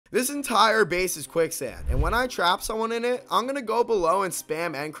This entire base is quicksand, and when I trap someone in it, I'm gonna go below and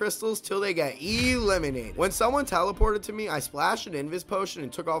spam end crystals till they get eliminated. When someone teleported to me, I splashed an invis potion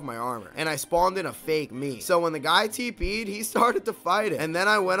and took off my armor, and I spawned in a fake me. So when the guy TP'd, he started to fight it, and then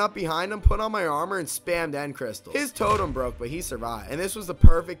I went up behind him, put on my armor, and spammed end crystals. His totem broke, but he survived, and this was the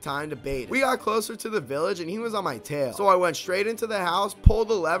perfect time to bait it. We got closer to the village, and he was on my tail, so I went straight into the house, pulled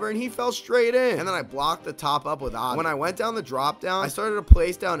the lever, and he fell straight in, and then I blocked the top up with objects. When I went down the drop down, I started to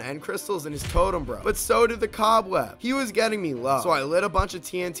place down end crystals, and his totem broke, but so did the cobweb. He was getting me low, so I lit a bunch of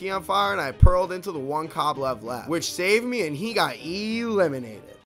TNT on fire, and I pearled into the one cobweb left, which saved me, and he got eliminated.